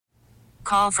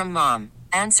call from mom.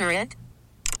 Answer it.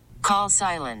 Call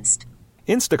silenced.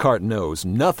 Instacart knows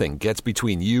nothing gets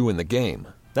between you and the game.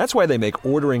 That's why they make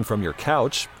ordering from your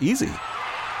couch easy.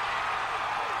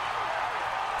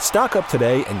 Stock up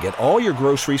today and get all your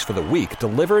groceries for the week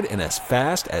delivered in as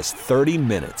fast as 30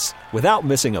 minutes without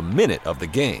missing a minute of the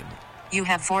game. You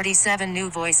have 47 new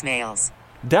voicemails.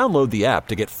 Download the app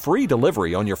to get free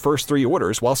delivery on your first 3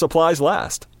 orders while supplies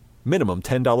last. Minimum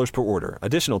 $10 per order.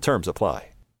 Additional terms apply.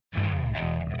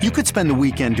 You could spend the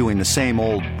weekend doing the same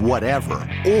old whatever,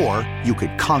 or you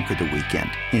could conquer the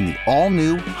weekend in the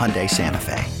all-new Hyundai Santa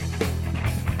Fe.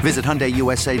 Visit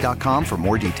HyundaiUSA.com for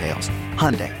more details.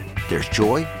 Hyundai, there's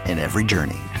joy in every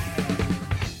journey.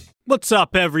 What's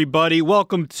up, everybody?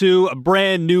 Welcome to a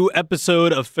brand new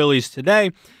episode of Phillies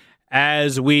Today.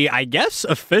 As we, I guess,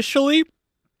 officially,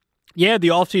 the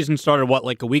offseason started,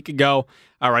 like a week ago,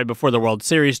 right before the World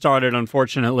Series started,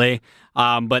 unfortunately.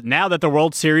 But now that the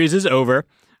World Series is over,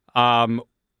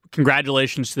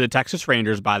 congratulations to the Texas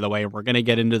Rangers, by the way. We're going to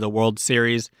get into the World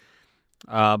Series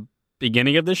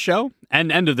beginning of the show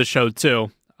and end of the show,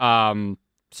 too. But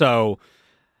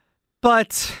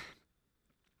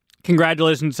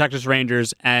congratulations to Texas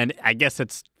Rangers, and I guess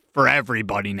it's for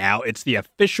everybody now. It's the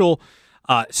official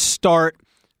start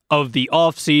of the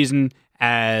offseason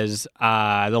as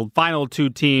the final 2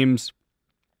 teams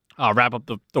wrap up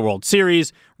the World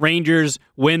Series. Rangers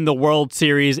win the World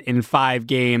Series in 5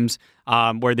 games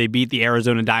where they beat the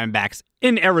Arizona Diamondbacks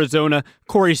in Arizona.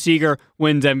 Corey Seager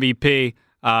wins MVP,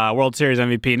 World Series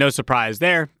MVP. No surprise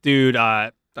there. Dude,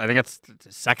 I think that's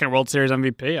the second World Series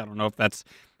MVP. I don't know if it's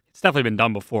definitely been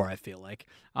done before, I feel like.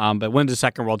 But wins the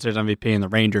second World Series MVP, and the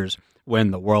Rangers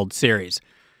win the World Series.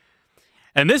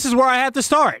 And this is where I have to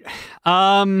start.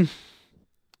 I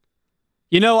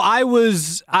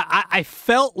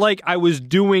felt like I was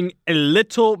doing a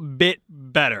little bit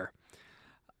better.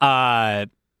 Even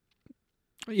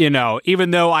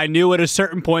though I knew at a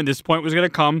certain point, this point was going to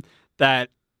come, that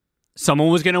someone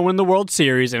was going to win the World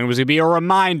Series, and it was going to be a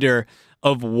reminder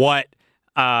of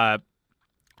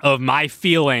of my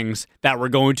feelings that were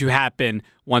going to happen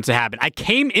once it happened. I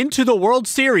came into the World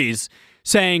Series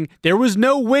saying there was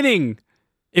no winning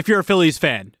if you're a Phillies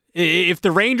fan. If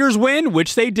the Rangers win,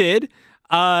 which they did,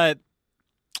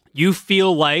 you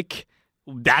feel like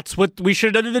that's what we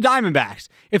should have done to the Diamondbacks.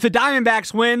 If the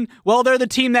Diamondbacks win, well, they're the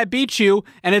team that beat you,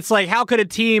 and it's like, how could a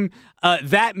team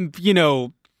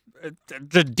the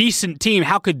decent team,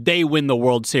 how could they win the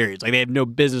World Series? Like, they have no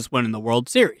business winning the World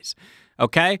Series.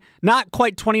 Okay? Not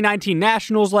quite 2019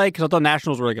 Nationals because I thought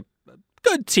Nationals were like a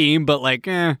good team, but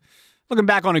looking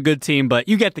back on a good team, but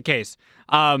you get the case.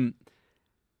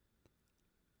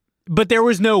 But there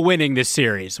was no winning this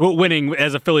series, winning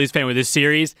as a Phillies fan with this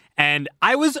series, and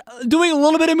I was doing a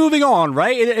little bit of moving on,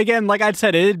 right? Again, like I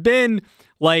said, it had been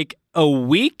like a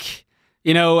week,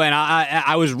 and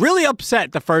I was really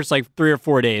upset the first 3 or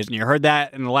 4 days, and you heard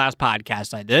that in the last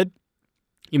podcast I did,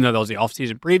 even though that was the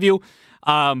offseason preview.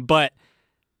 But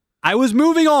I was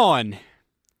moving on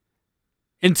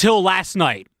until last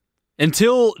night.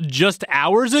 Until just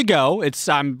hours ago.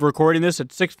 I'm recording this at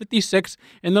 6:56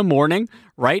 in the morning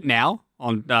right now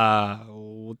on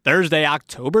Thursday,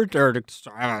 October 3rd.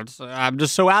 I'm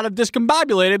just so out of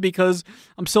discombobulated because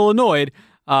I'm still annoyed.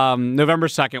 November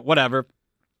 2nd, whatever.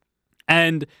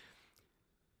 And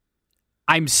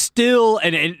I was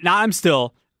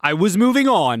moving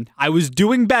on. I was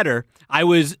doing better. I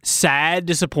was sad,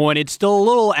 disappointed, still a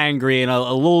little angry, and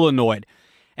a little annoyed.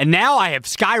 And now I have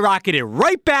skyrocketed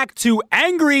right back to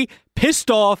angry, pissed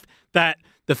off that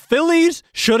the Phillies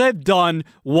should have done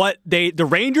what the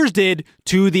Rangers did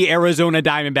to the Arizona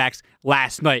Diamondbacks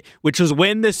last night, which was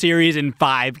win the series in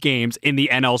 5 games in the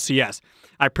NLCS.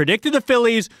 I predicted the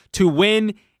Phillies to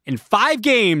win in 5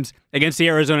 games against the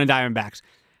Arizona Diamondbacks.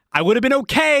 I would have been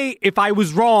okay if I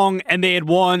was wrong and they had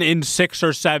won in 6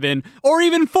 or 7 or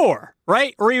even 4,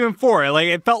 right? Or even 4.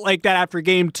 It felt like that after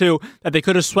game 2 that they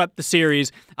could have swept the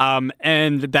series,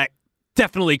 and that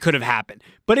definitely could have happened.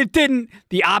 But it didn't.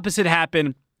 The opposite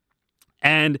happened,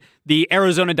 and the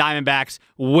Arizona Diamondbacks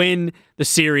win the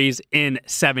series in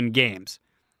 7 games.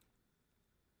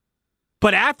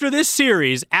 But after the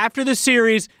series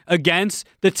against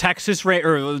the Texas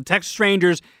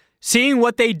Rangers, seeing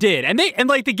what they did, and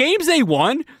the games they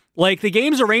won, the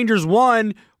games the Rangers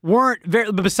won weren't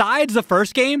very, besides the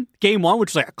first game, game 1,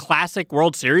 which was a classic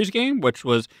World Series game, which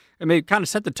was, kind of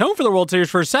set the tone for the World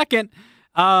Series for a second,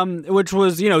 which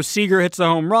was, Seager hits the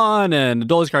home run and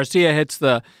Adolis Garcia hits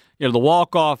the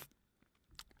walk-off.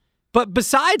 But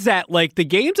besides that, the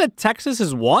games that Texas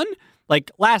has won,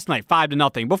 last night,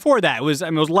 5-0. Before that, it was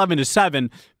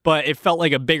 11-7, but it felt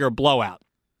like a bigger blowout.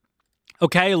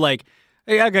 Okay,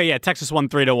 Okay, yeah, Texas won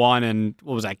 3-1, and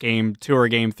what was that, game 2 or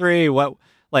game 3? What,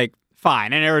 like,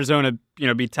 fine, and Arizona,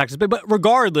 beat Texas, but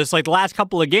regardless, like the last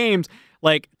couple of games,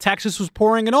 like Texas was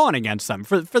pouring it on against them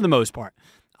for the most part,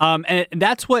 and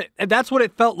that's what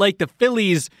it felt like the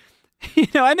Phillies,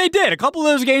 and they did a couple of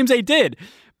those games they did,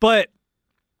 and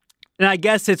I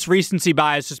guess it's recency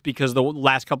bias just because the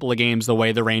last couple of games the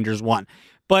way the Rangers won,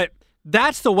 but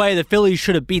that's the way the Phillies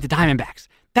should have beat the Diamondbacks.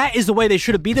 That is the way they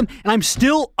should have beat them, and I'm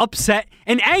still upset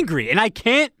and angry, and I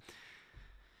can't.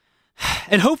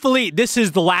 And hopefully this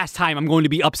is the last time I'm going to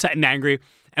be upset and angry,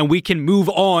 and we can move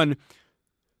on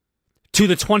to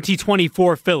the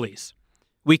 2024 Phillies.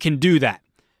 We can do that.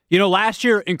 Last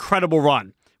year, incredible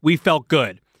run. We felt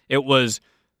good. It was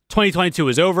 2022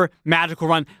 is over, magical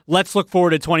run. Let's look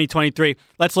forward to 2023.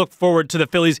 Let's look forward to the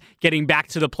Phillies getting back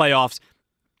to the playoffs,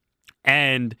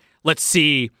 and let's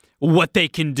see what they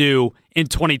can do in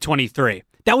 2023.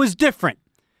 That was different.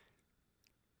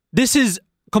 This is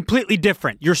completely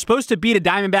different. You're supposed to beat a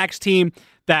Diamondbacks team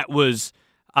that was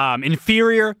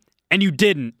inferior, and you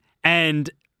didn't. And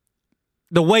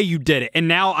the way you did it. And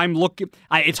now I'm looking,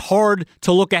 it's hard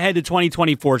to look ahead to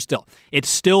 2024 still. It's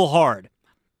still hard.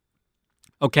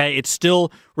 Okay? It's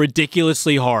still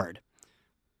ridiculously hard.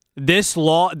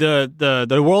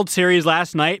 The World Series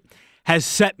last night has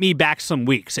set me back some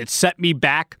weeks. It set me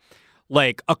back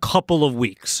like a couple of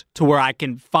weeks to where I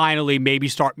can finally maybe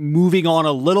start moving on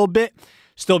a little bit.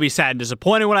 Still be sad and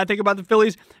disappointed when I think about the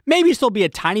Phillies. Maybe still be a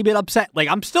tiny bit upset. Like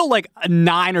I'm still like a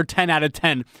 9 or 10 out of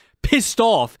 10 pissed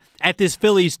off at this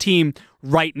Phillies team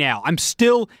right now. I'm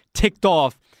still ticked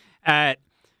off at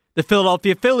the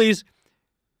Philadelphia Phillies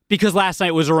because last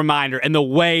night was a reminder, and the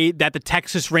way that the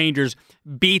Texas Rangers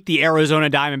beat the Arizona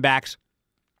Diamondbacks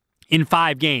in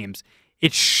 5 games.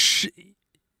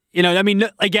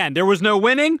 Again, there was no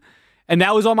winning, and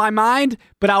that was on my mind,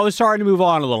 but I was starting to move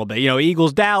on a little bit.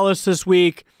 Eagles, Dallas this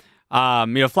week.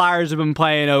 Flyers have been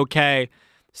playing okay.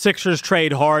 Sixers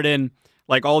trade Harden.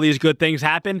 Like, all these good things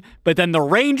happen. But then the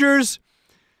Rangers,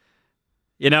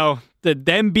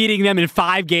 them beating them in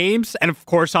 5 games, and of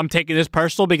course I'm taking this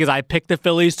personal because I picked the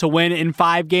Phillies to win in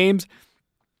 5 games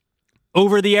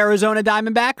over the Arizona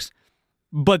Diamondbacks.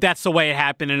 But that's the way it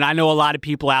happened, and I know a lot of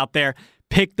people out there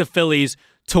picked the Phillies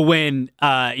to win,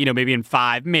 maybe in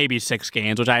 5, maybe 6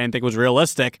 games, which I didn't think was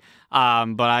realistic.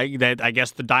 But I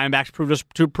guess the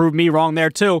Diamondbacks proved me wrong there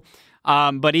too.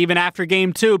 But even after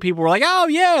game 2, people were like, "Oh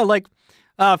yeah, like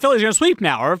Phillies are gonna sweep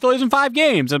now, or Phillies in 5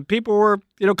 games," and people were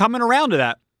coming around to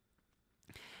that.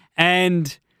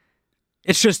 And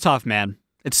it's just tough, man.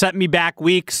 It set me back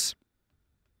weeks.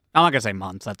 I'm not gonna say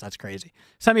months. That's crazy.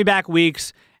 Set me back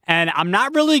weeks, and I'm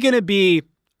not really gonna be.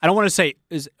 I don't want to say,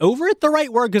 is over it the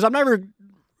right word? Because I'm never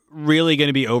really going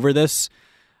to be over this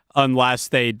unless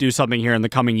they do something here in the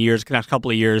coming years, next couple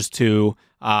of years to,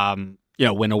 win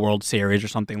a World Series or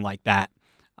something like that.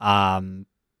 But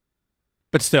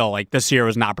still, like, this year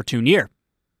was an opportune year.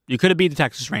 You could have beat the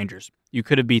Texas Rangers. You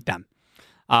could have beat them.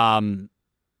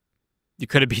 You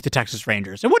could have beat the Texas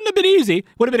Rangers. It wouldn't have been easy. It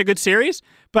would have been a good series,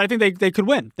 but I think they could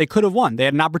win. They could have won. They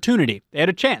had an opportunity. They had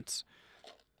a chance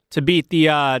to beat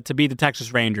the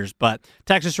Texas Rangers. But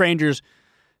Texas Rangers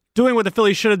doing what the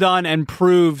Phillies should have done and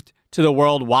proved to the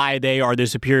world why they are the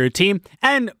superior team.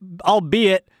 And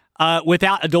albeit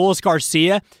without Adolis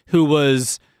Garcia, who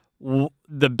was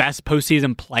the best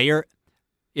postseason player,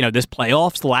 this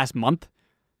playoffs the last month.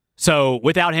 So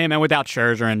without him and without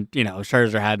Scherzer, and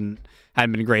Scherzer hadn't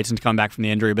been great since coming back from the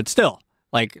injury, but still,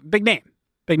 like, big name.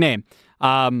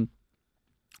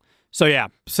 So yeah,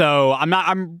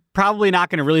 I'm probably not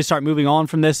going to really start moving on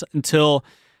from this until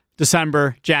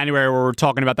December, January, where we're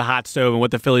talking about the hot stove and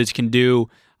what the Phillies can do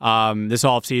this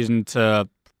offseason to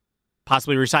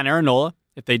possibly re-sign Aaron Nola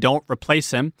if they don't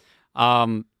replace him.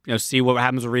 See what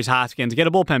happens with Rhys Hoskins, get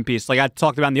a bullpen piece like I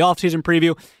talked about in the offseason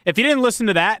preview. If you didn't listen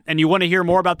to that and you want to hear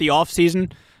more about the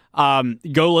offseason,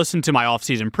 go listen to my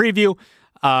offseason preview.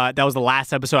 That was the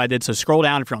last episode I did, so scroll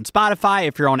down if you're on Spotify.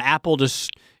 If you're on Apple,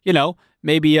 just,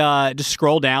 maybe just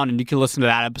scroll down and you can listen to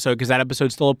that episode because that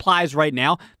episode still applies right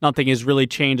now. Nothing has really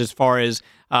changed as far as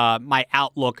my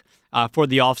outlook for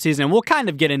the offseason. And we'll kind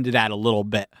of get into that a little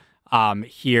bit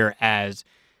here as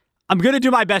I'm going to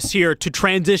do my best here to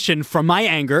transition from my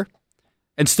anger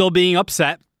and still being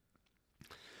upset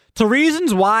to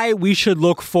reasons why we should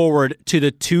look forward to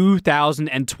the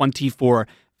 2024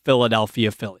 Philadelphia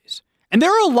Phillies. And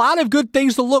there are a lot of good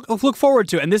things to look forward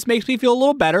to, and this makes me feel a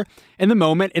little better in the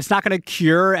moment. It's not going to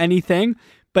cure anything,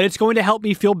 but it's going to help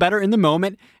me feel better in the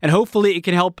moment, and hopefully it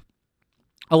can help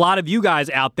a lot of you guys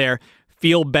out there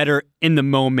feel better in the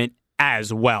moment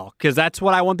as well, because that's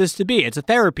what I want this to be. It's a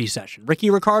therapy session. Ricky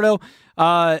Ricardo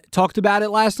talked about it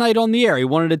last night on the air. He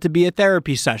wanted it to be a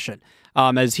therapy session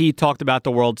as he talked about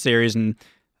the World Series and,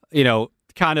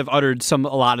 kind of uttered a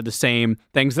lot of the same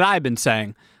things that I've been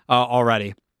saying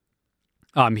already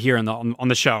here on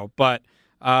the show. But,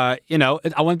 I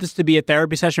want this to be a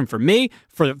therapy session for me,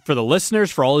 for the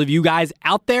listeners, for all of you guys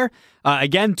out there.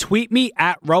 Again, tweet me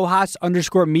at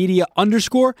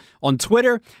Rojas_media_ on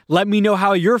Twitter. Let me know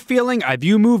how you're feeling. Have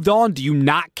you moved on? Do you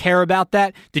not care about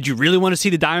that? Did you really want to see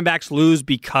the Diamondbacks lose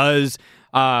because,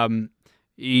 they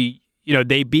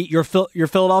beat your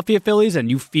Philadelphia Phillies and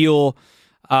you feel,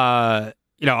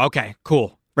 okay,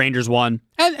 cool. Rangers won.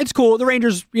 And it's cool. The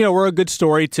Rangers, were a good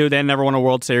story, too. They never won a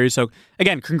World Series. So,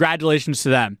 again, congratulations to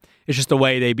them. It's just the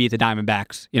way they beat the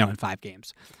Diamondbacks, in 5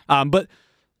 games. But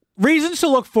reasons to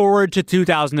look forward to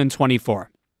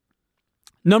 2024.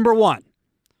 Number 1,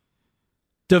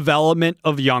 development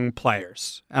of young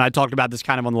players. And I talked about this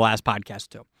kind of on the last podcast,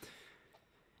 too.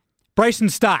 Bryson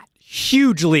Stott,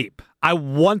 huge leap. I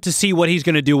want to see what he's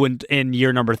going to do in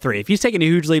year number 3. If he's taking a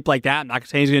huge leap like that, I'm not going to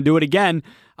say he's going to do it again.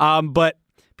 But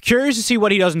curious to see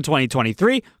what he does in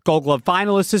 2023. Gold Glove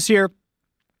finalist this year.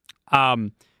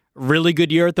 Really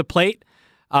good year at the plate.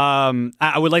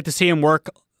 I would like to see him work,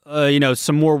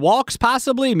 some more walks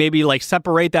possibly. Maybe like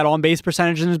separate that on-base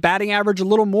percentage and his batting average a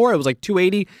little more. It was like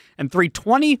 280 and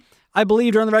 320, I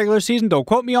believe, during the regular season. Don't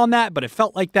quote me on that, but it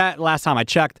felt like that last time I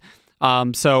checked.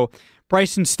 So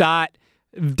Bryson Stott,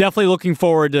 definitely looking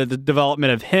forward to the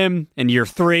development of him in year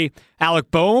 3.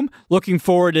 Alec Boehm, looking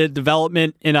forward to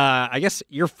development in,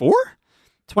 year 4?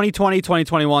 2020,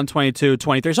 2021, 22,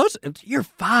 23. So it's year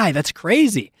 5. That's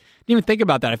crazy. Didn't even think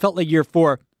about that. I felt like year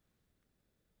 4.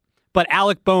 But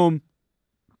Alec Boehm,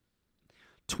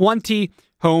 20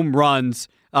 home runs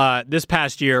this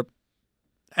past year,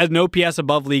 has an OPS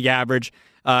above league average.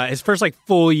 His first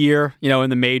full year, in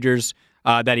the majors,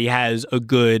 that he has a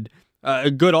good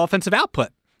offensive output.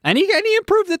 And he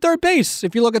improved at third base.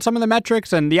 If you look at some of the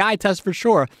metrics and the eye test for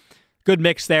sure, good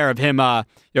mix there of him,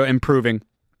 improving.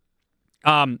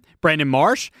 Brandon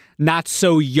Marsh, not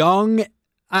so young.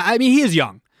 I mean, he is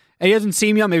young. He doesn't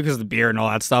seem young, maybe because of the beard and all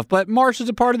that stuff, but Marsh is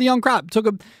a part of the young crop.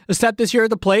 Took a step this year at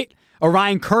the plate.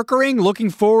 Orion Kerkering, looking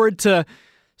forward to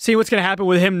seeing what's going to happen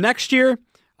with him next year.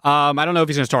 I don't know if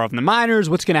he's going to start off in the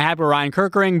minors, what's going to happen with Orion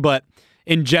Kerkering, but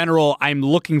in general, I'm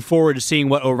looking forward to seeing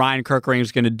what Orion Kerkering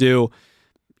is going to do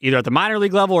either at the minor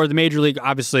league level or the major league.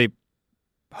 Obviously,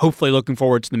 hopefully looking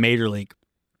forward to the major league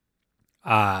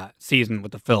season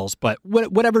with the Phils, but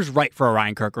whatever's right for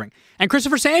Orion Kerkering. And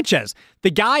Christopher Sanchez,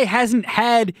 the guy hasn't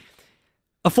had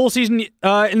a full season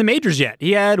in the majors yet.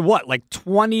 He had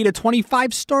 20 to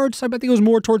 25 starts. I think it was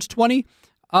more towards 20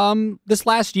 this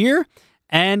last year,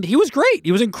 and he was great.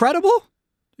 He was incredible.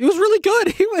 He was really good.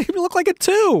 He looked like a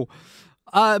 2.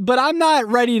 But I'm not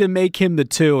ready to make him the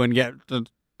 2 and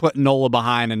put Nola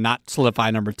behind and not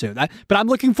solidify number 2. But I'm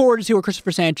looking forward to see what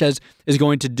Christopher Sanchez is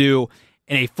going to do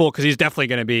in a full, because he's definitely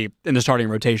going to be in the starting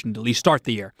rotation to at least start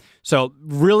the year. So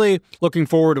really looking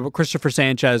forward to what Christopher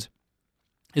Sanchez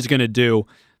is going to do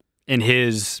in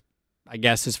his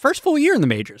first full year in the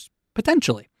majors,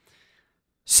 potentially.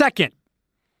 Second,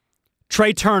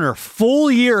 Trey Turner,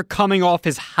 full year coming off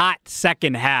his hot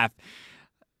second half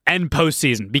and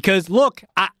postseason. Because, look,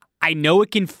 I know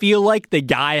it can feel like the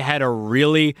guy had a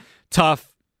really tough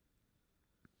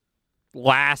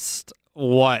last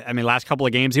couple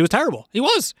of games. He was terrible. He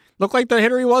was. Looked like the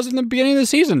hitter he was in the beginning of the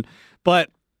season. But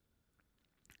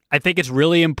I think it's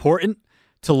really important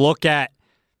to look at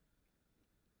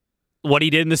what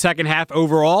he did in the second half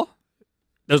overall,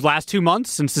 those last 2 months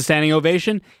since the standing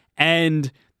ovation,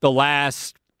 and the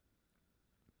last,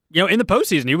 in the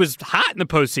postseason. He was hot in the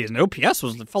postseason. OPS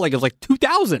felt like it was like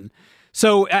 2,000.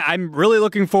 So I'm really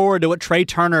looking forward to what Trey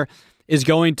Turner is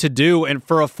going to do, and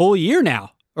for a full year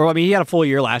now. Or, he had a full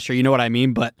year last year, you know what I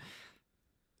mean? But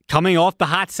coming off the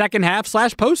hot second half /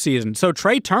 postseason. So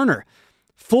Trey Turner,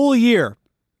 full year,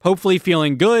 hopefully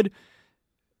feeling good,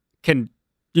 can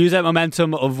use that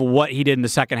momentum of what he did in the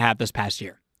second half this past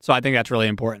year. So I think that's really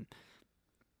important.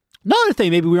 Another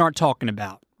thing maybe we aren't talking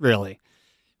about, really.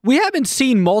 We haven't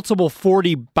seen multiple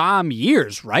 40 bomb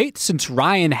years, right? Since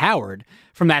Ryan Howard,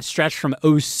 from that stretch from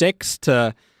 2006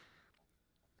 to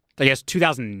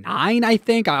 2009, I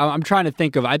think. I'm trying to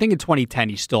think of, I think in 2010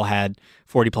 he still had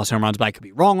 40-plus home runs, but I could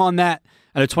be wrong on that.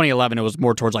 And in 2011 it was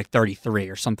more towards 33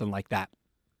 or something like that.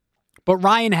 But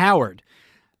Ryan Howard,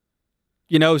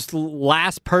 is the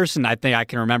last person I think I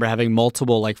can remember having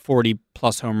multiple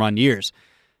 40-plus home run years.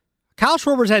 Kyle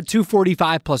Schwarber's had 2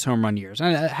 45-plus home run years.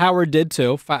 And Howard did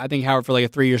too. I think Howard for a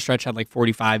 3-year stretch had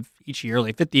 45 each year,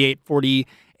 58, 48,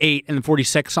 48 and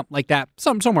 46, something like that,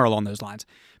 somewhere along those lines.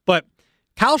 But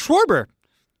Kyle Schwarber,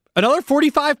 another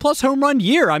 45-plus home run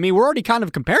year. I mean, we're already kind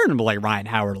of comparing him to like Ryan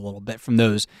Howard a little bit from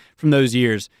those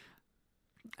years.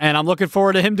 And I'm looking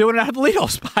forward to him doing it at the leadoff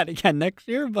spot again next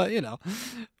year. But,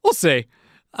 we'll see.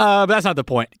 But that's not the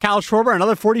point. Kyle Schwarber,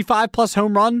 another 45-plus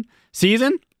home run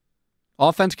season.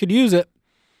 Offense could use it.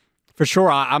 For sure,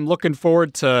 I'm looking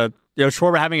forward to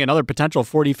Schwarber having another potential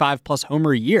 45-plus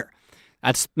homer year.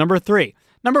 That's number 3.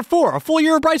 Number 4, a full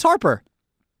year of Bryce Harper.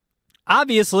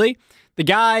 Obviously, the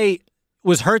guy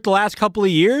was hurt the last couple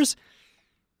of years.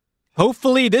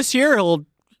 Hopefully this year he'll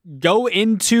go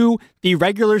into the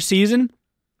regular season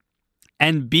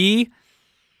and be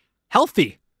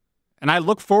healthy. And I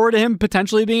look forward to him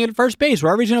potentially being at first base,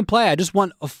 wherever he's going to play. I just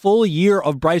want a full year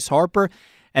of Bryce Harper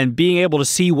and being able to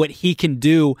see what he can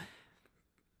do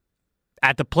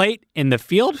at the plate, in the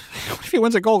field. What if he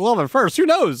wins a Gold Glove at first? Who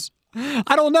knows?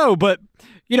 I don't know. But,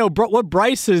 what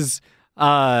Bryce is,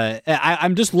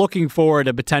 I'm just looking forward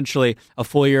to potentially a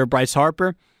full year of Bryce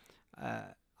Harper.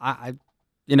 I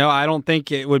don't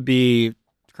think it would be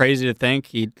crazy to think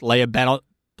he'd lay a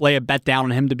bet down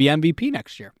on him to be MVP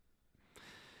next year.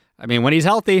 I mean, when he's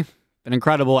healthy, been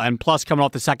incredible. And plus coming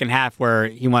off the second half where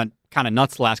he went kind of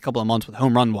nuts the last couple of months with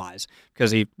home run wise,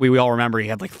 because we all remember he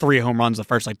had like 3 home runs the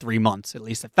first 3 months, at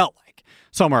least it felt like,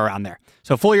 somewhere around there.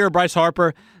 So full year of Bryce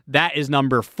Harper, that is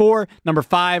number 4. Number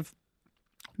 5,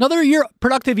 another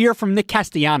productive year from Nick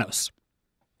Castellanos.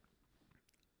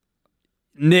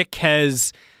 Nick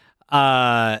has,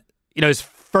 his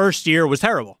first year was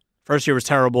terrible. First year was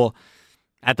terrible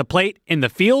at the plate, in the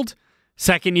field.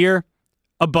 Second year,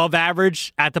 above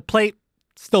average at the plate,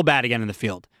 still bad again in the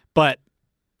field. But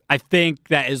I think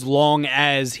that as long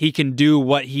as he can do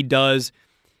what he does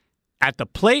at the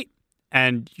plate,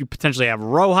 and you potentially have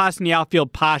Rojas in the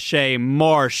outfield, Pache,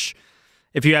 Marsh,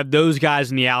 if you have those guys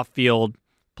in the outfield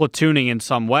platooning in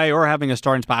some way or having a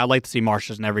starting spot, I'd like to see Marsh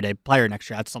as an everyday player next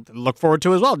year. That's something to look forward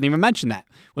to as well. Didn't even mention that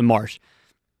with Marsh.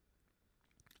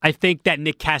 I think that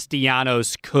Nick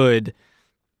Castellanos could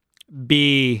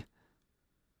be...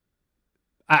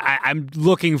 I'm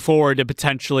looking forward to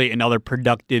potentially another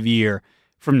productive year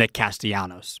from Nick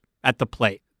Castellanos at the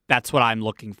plate. That's what I'm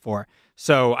looking for.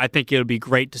 So I think it would be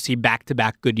great to see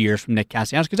back-to-back good years from Nick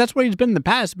Castellanos, because that's what he's been in the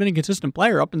past. He's been a consistent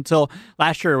player up until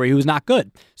last year where he was not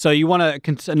good. So you want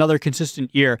another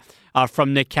consistent year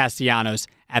from Nick Castellanos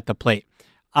at the plate.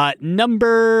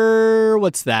 Number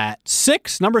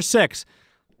 6.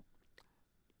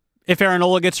 If Aaron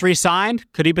Nola gets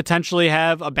re-signed, could he potentially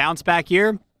have a bounce-back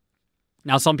year?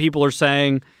 Now, some people are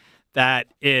saying that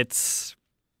it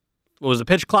was a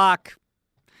pitch clock.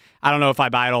 I don't know if I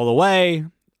buy it all the way,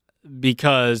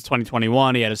 because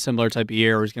 2021, he had a similar type of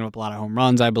year where he was giving up a lot of home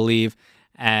runs, I believe,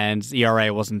 and the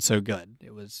ERA wasn't so good.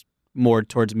 It was more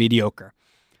towards mediocre.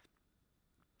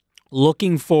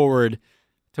 Looking forward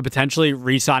to potentially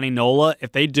re-signing Nola,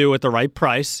 if they do, at the right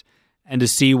price, and to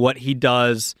see what he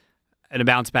does in a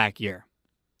bounce-back year.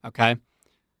 Okay?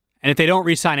 And if they don't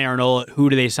re-sign Aaron Nola, who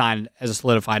do they sign as a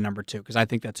solidified number 2? Because I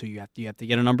think that's who you have to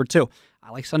get a number 2.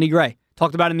 I like Sonny Gray.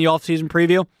 Talked about it in the offseason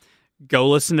preview. Go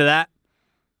listen to that.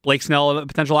 Blake Snell, a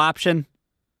potential option.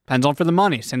 Depends on for the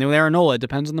money. Same thing with Aaron Nola. It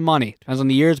depends on the money. Depends on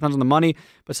the years, depends on the money.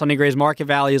 But Sonny Gray's market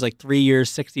value is like 3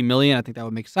 years, $60 million. I think that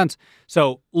would make sense.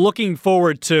 So looking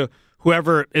forward to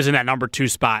whoever is in that number 2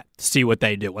 spot to see what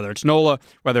they do. Whether it's Nola,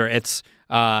 whether it's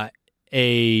a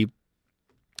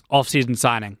offseason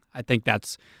signing. I think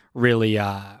that's really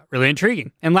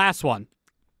intriguing. And last one,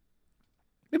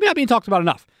 maybe not being talked about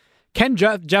enough. Can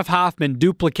Jeff Hoffman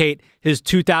duplicate his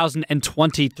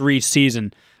 2023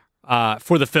 season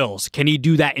for the Phils? Can he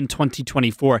do that in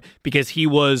 2024? Because he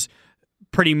was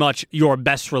pretty much your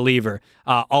best reliever,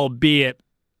 albeit,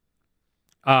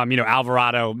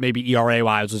 Alvarado maybe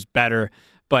ERA-wise was better,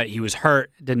 but he was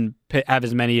hurt, didn't have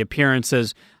as many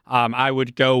appearances. I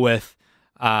would go with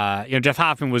Jeff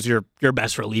Hoffman was your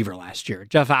best reliever last year.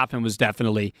 Jeff Hoffman was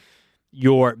definitely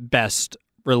your best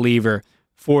reliever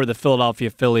for the Philadelphia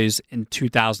Phillies in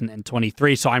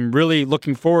 2023. So I'm really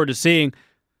looking forward to seeing,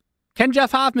 can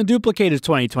Jeff Hoffman duplicate his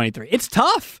 2023? It's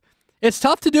tough. It's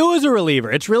tough to do as a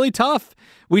reliever. It's really tough.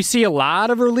 We see a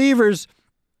lot of relievers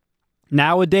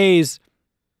nowadays,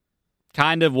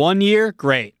 kind of 1 year,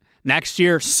 great. Next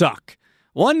year, suck.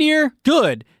 1 year,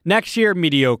 good. Next year,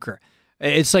 mediocre.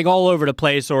 It's like all over the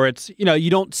place, or it's, you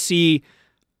don't see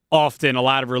often a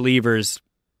lot of relievers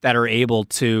that are able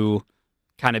to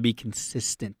kind of be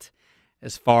consistent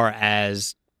as far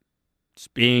as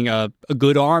just being a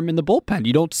good arm in the bullpen.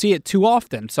 You don't see it too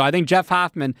often. So I think Jeff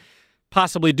Hoffman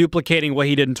possibly duplicating what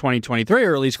he did in 2023,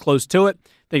 or at least close to it. I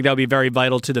think that would be very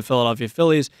vital to the Philadelphia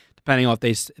Phillies depending on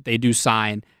if they do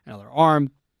sign another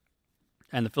arm.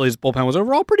 And the Phillies bullpen was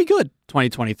overall pretty good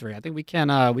 2023. I think we can't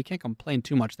complain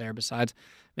too much there, besides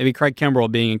maybe Craig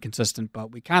Kimbrell being inconsistent,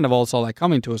 but we kind of all saw that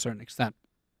coming to a certain extent.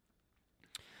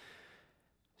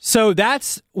 So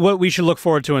that's what we should look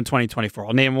forward to in 2024.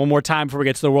 I'll name one more time before we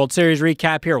get to the World Series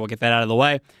recap here. We'll get that out of the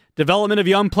way. Development of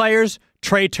young players.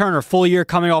 Trey Turner, full year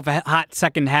coming off a hot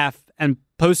second half and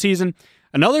postseason.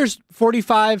 Another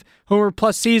 45 homer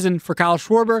plus season for Kyle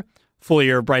Schwarber. Full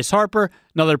year of Bryce Harper.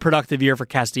 Another productive year for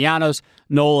Castellanos.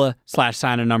 Nola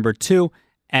 /signer number 2.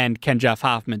 And Ken Jeff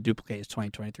Hoffman duplicate his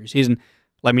 2023 season.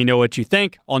 Let me know what you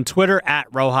think on Twitter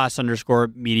at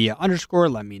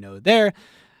Rojas_media_. Let me know there.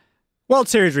 World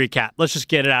Series recap. Let's just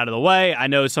get it out of the way. I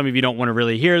know some of you don't want to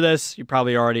really hear this. You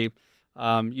probably already,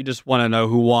 you just want to know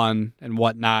who won and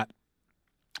whatnot.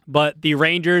 But the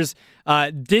Rangers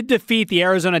did defeat the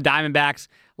Arizona Diamondbacks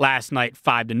last night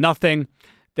 5-0.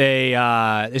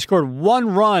 They scored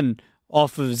one run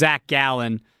off of Zach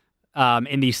Gallen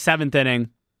in the 7th inning.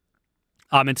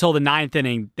 Until the 9th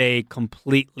inning, they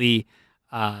completely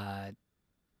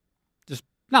just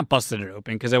not busted it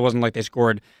open, because it wasn't like they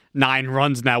scored 9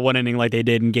 runs in that one inning like they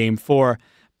did in Game 4.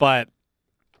 But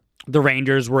the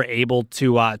Rangers were able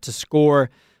to score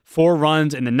 4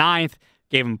 runs in the 9th,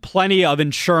 gave them plenty of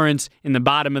insurance in the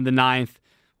bottom of the 9th,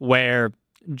 where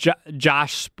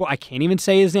Josh, I can't even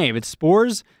say his name. It's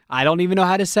Spores. I don't even know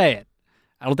how to say it.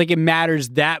 I don't think it matters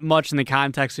that much in the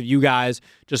context of you guys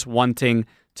just wanting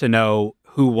to know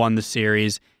who won the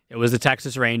series. It was the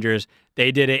Texas Rangers.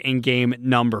 They did it in game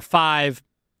number 5.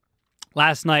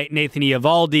 Last night, Nathan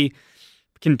Eovaldi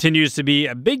continues to be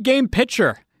a big game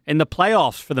pitcher in the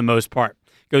playoffs for the most part.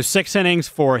 Goes 6 innings,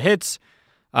 4 hits,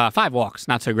 5 walks,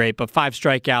 not so great, but 5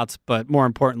 strikeouts. But more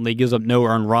importantly, gives up no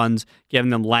earned runs,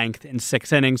 giving them length in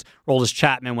 6 innings. Roldis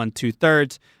Chapman went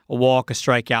 2/3, a walk, a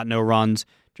strikeout, no runs.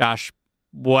 Josh,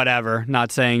 whatever,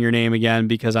 not saying your name again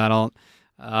because I don't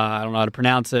know how to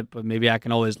pronounce it, but maybe I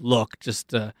can always look.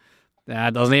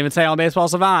 That doesn't even say on Baseball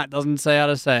Savant. Doesn't say how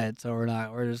to say it, so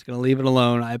we're just gonna leave it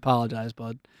alone. I apologize,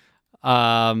 bud.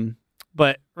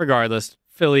 But regardless,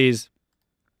 Phillies.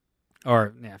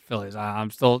 I'm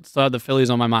still have the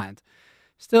Phillies on my mind.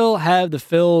 Still have the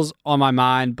Phils on my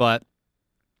mind, but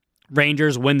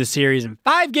Rangers win the series in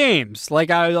 5 games, like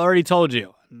I already told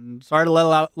you. Sorry to let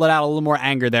out a little more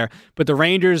anger there, but the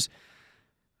Rangers,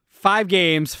 5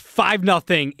 games,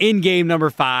 5-0 in game number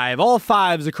 5. All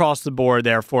 5s across the board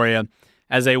there for you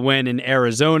as they win in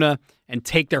Arizona and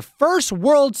take their first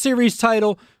World Series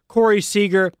title. Corey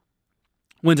Seager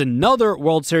wins another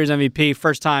World Series MVP,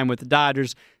 first time with the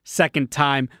Dodgers, second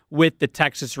time with the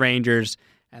Texas Rangers,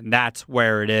 and that's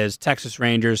where it is. Texas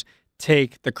Rangers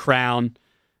take the crown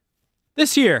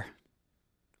this year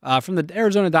from the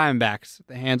Arizona Diamondbacks, at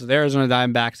the hands of the Arizona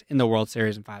Diamondbacks in the World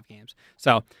Series in 5 games.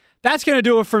 So that's going to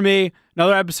do it for me.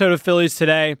 Another episode of Phillies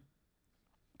Today.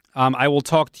 I will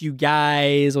talk to you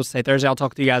guys, let's say Thursday. I'll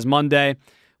talk to you guys Monday.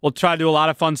 We'll try to do a lot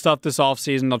of fun stuff this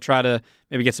offseason. I'll try to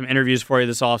maybe get some interviews for you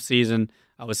this offseason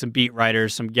with some beat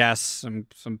writers, some guests,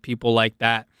 some people like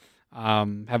that.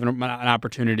 Having an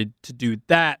opportunity to do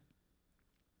that.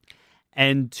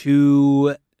 And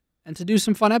to do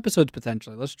some fun episodes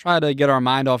potentially. Let's try to get our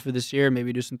mind off of this year,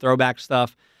 maybe do some throwback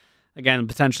stuff. Again,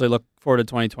 potentially look forward to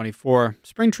 2024.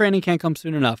 Spring training can't come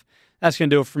soon enough. That's going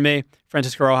to do it for me,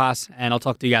 Francisco Rojas, and I'll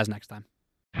talk to you guys next time.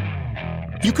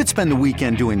 You could spend the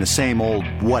weekend doing the same old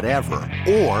whatever,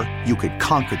 or you could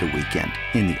conquer the weekend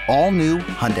in the all-new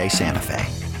Hyundai Santa Fe.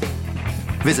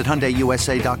 Visit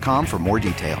HyundaiUSA.com for more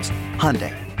details.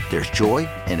 Hyundai, there's joy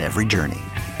in every journey.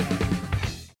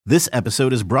 This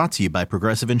episode is brought to you by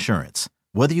Progressive Insurance.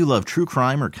 Whether you love true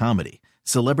crime or comedy,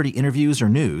 celebrity interviews or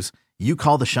news, you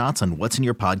call the shots on what's in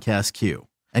your podcast queue.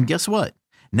 And guess what?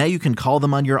 Now you can call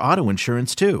them on your auto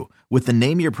insurance too with the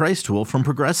Name Your Price tool from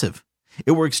Progressive.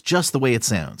 It works just the way it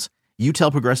sounds. You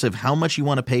tell Progressive how much you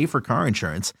want to pay for car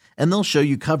insurance, and they'll show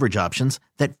you coverage options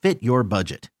that fit your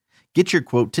budget. Get your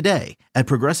quote today at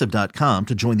Progressive.com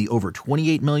to join the over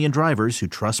 28 million drivers who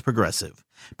trust Progressive.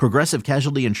 Progressive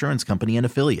Casualty Insurance Company and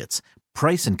Affiliates.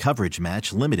 Price and coverage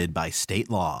match limited by state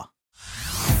law.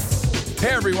 Hey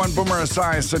everyone, Boomer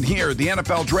Esiason here. The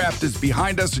NFL Draft is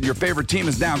behind us and your favorite team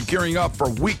is now gearing up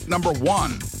for week number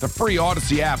 1. The free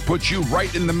Odyssey app puts you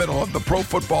right in the middle of the pro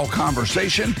football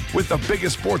conversation with the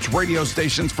biggest sports radio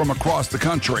stations from across the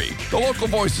country. The local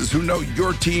voices who know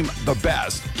your team the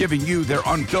best, giving you their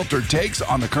unfiltered takes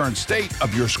on the current state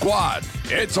of your squad.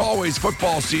 It's always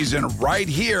football season right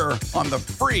here on the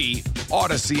free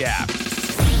Odyssey app.